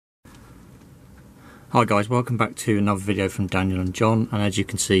Hi guys, welcome back to another video from Daniel and John, and as you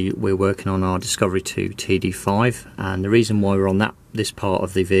can see we're working on our Discovery 2 TD5, and the reason why we're on this part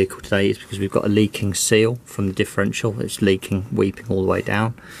of the vehicle today is because we've got a leaking seal from the differential. It's leaking, weeping all the way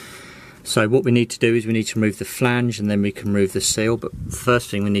down. So what we need to do is we need to remove the flange and then we can remove the seal, but the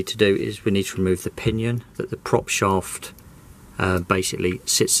first thing we need to do is we need to remove the pinion that the prop shaft basically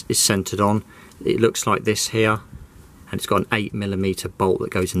is centered on. It looks like this here. And it's got an 8mm bolt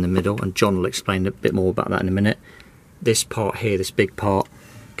that goes in the middle, and John will explain a bit more about that in a minute. This part here, this big part,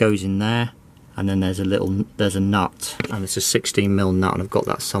 goes in there, and then there's a nut, and it's a 16mm nut, and I've got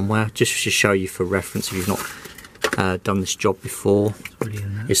that somewhere, just to show you for reference if you've not done this job before.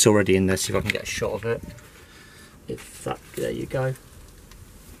 It's already in there, see if I can get a shot of it. There you go.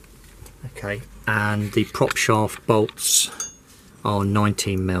 Okay, and the prop shaft bolts are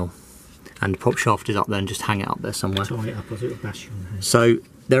 19mm. And the prop shaft is up there, and just hang it up there somewhere. Tie it up, or it'll bash you on the head. So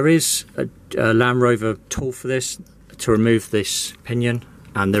there is a Land Rover tool for this, to remove this pinion,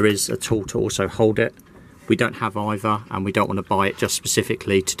 and there is a tool to also hold it. We don't have either, and we don't want to buy it just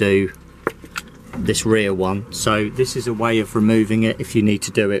specifically to do this rear one. So this is a way of removing it if you need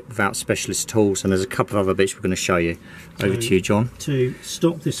to do it without specialist tools, and there's a couple of other bits we're going to show you. Over to you, John. To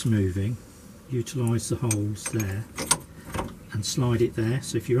stop this moving, utilise the holes there and slide it there.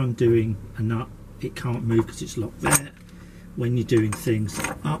 So if you're undoing a nut, it can't move because it's locked there. When you're doing things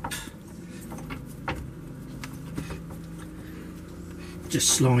up,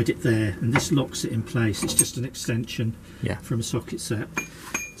 just slide it there, and this locks it in place. It's just an extension from a socket set.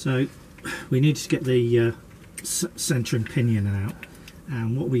 So we needed to get the centre and pinion out,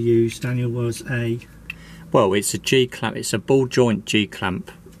 and what we used, Daniel, was it's a G-clamp. It's a ball joint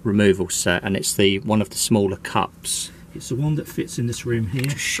G-clamp removal set, and it's one of the smaller cups. It's the one that fits in this rim here.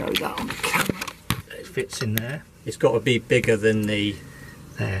 Just show that on the camera. It fits in there. It's got to be bigger than the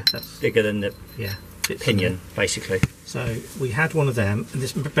pinion, basically. So we had one of them, and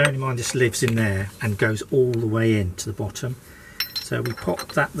this, bearing in mind this lives in there and goes all the way in to the bottom. So we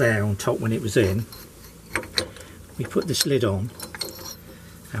popped that there on top when it was in. We put this lid on,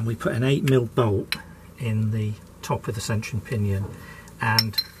 and we put an 8mm bolt in the top of the centering pinion,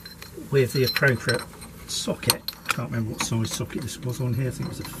 and with the appropriate socket, I can't remember what size socket this was on here, I think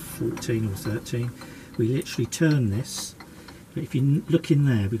it was a 14 or 13. We literally turn this, but if you look in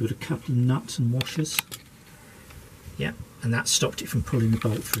there, we've got a couple of nuts and washers. Yeah, and that stopped it from pulling the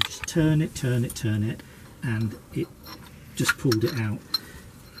bolt through. Just turn it, and it just pulled it out.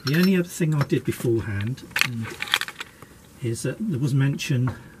 The only other thing I did beforehand is that there was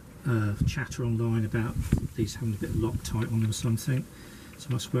mention of chatter online about these having a bit of Loctite on them or something.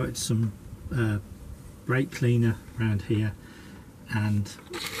 So I squirted some brake cleaner around here, and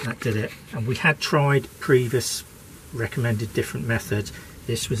that did it. And we had tried previous recommended different methods.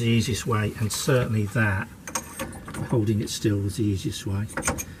 This was the easiest way, and certainly that, holding it still, was the easiest way.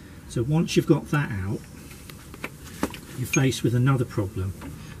 So once you've got that out, you're faced with another problem.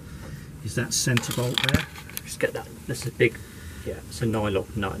 Is that centre bolt there? Just get that. That's a big, it's a nylon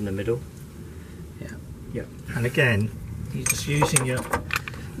nut in the middle. Yeah. And again, you're just using your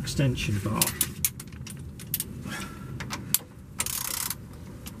extension bar.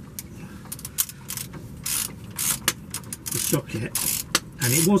 The socket,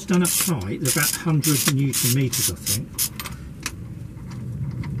 and it was done up tight. There's about 100 Newton meters, I think.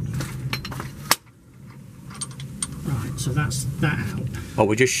 Right, so that's that out. Oh,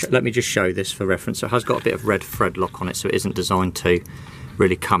 let me just show this for reference. So it has got a bit of red thread lock on it, so it isn't designed to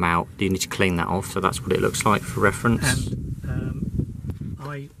really come out. You need to clean that off. So that's what it looks like for reference.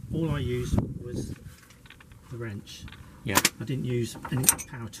 And all I used was the wrench. Yeah. I didn't use any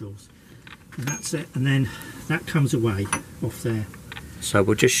power tools. And that's it, and then that comes away off there. So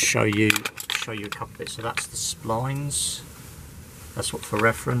we'll just show you a couple bits. So that's the splines, that's what for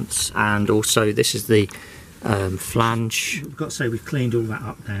reference, and also this is the flange. I've got to say we've cleaned all that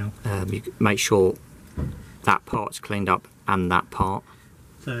up now. You make sure that part's cleaned up and that part.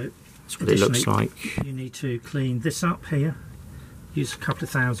 So that's what it looks like. You need to clean this up here. Use a couple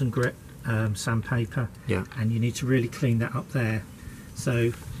of 1000 grit sandpaper. Yeah. And you need to really clean that up there.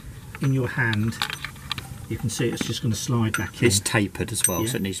 So in your hand, you can see it's just going to slide back in. It's tapered as well,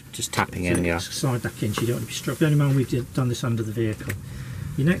 so it needs just tapping in. Yeah. Slide back in, so you don't want to be struck. Bear in mind we've done this under the vehicle.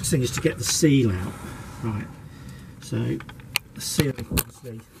 Your next thing is to get the seal out. Right. So the seal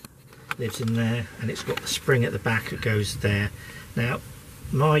obviously lives in there, and it's got the spring at the back that goes there. Now,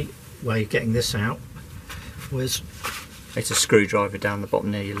 my way of getting this out was, it's a screwdriver down the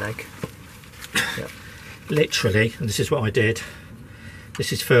bottom near your leg. Yeah. Literally, and this is what I did.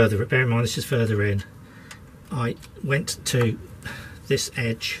 This is further, bear in mind this is further in. I went to this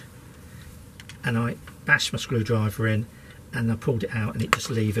edge and I bashed my screwdriver in and I pulled it out and it just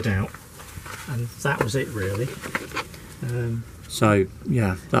levered out, and that was it really. So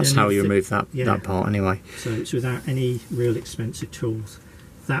yeah, that's how you remove that part anyway. So it's without any real expensive tools.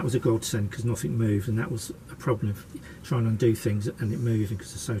 That was a godsend because nothing moved, and that was a problem of trying to undo things and it moving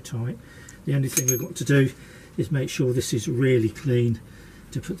because they're so tight. The only thing we've got to do is make sure this is really clean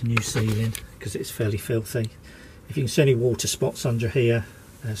to put the new seal in, because it's fairly filthy. If you can see any water spots under here,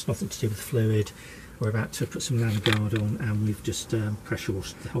 it's nothing to do with fluid. We're about to put some Land Guard on, and we've just pressure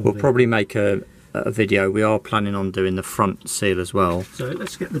washed the whole We'll thing. probably make a video. We are planning on doing the front seal as well. So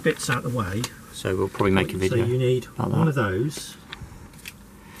let's get the bits out of the way. So we'll probably make a video. So you need about one that. of those,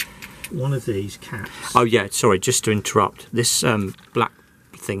 one of these caps. Oh yeah, sorry, just to interrupt. This black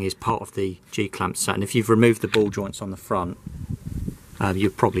thing is part of the G-clamp set, and if you've removed the ball joints on the front, you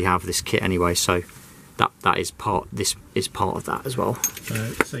probably have this kit anyway. So that is part. This is part of that as well.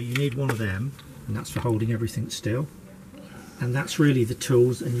 So you need one of them, and that's for holding everything still. And that's really the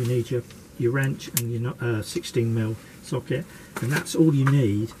tools, and you need your wrench and your 16mm socket, and that's all you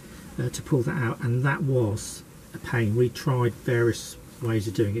need to pull that out. And that was a pain. We tried various ways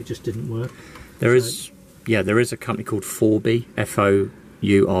of doing it, just didn't work. There is a company called Fourby, Fourby,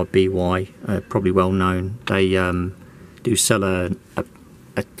 probably well known. They do sell a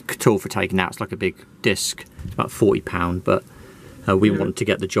tool for taking out. It's like a big disc. It's about £40, but we wanted to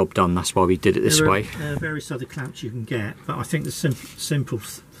get the job done. That's why we did it this way. Various other clamps you can get, but I think the simple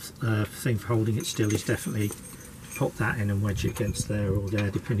thing for holding it still is definitely pop that in and wedge it against there or there,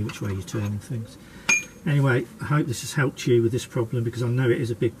 depending which way you're turning things. Anyway, I hope this has helped you with this problem, because I know it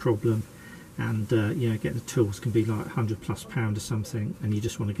is a big problem, and you know, getting the tools can be like £100+ or something, and you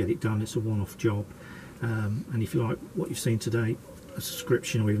just want to get it done. It's a one-off job, and if you like what you've seen today, a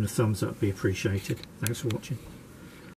subscription or even a thumbs up would be appreciated. Thanks for watching.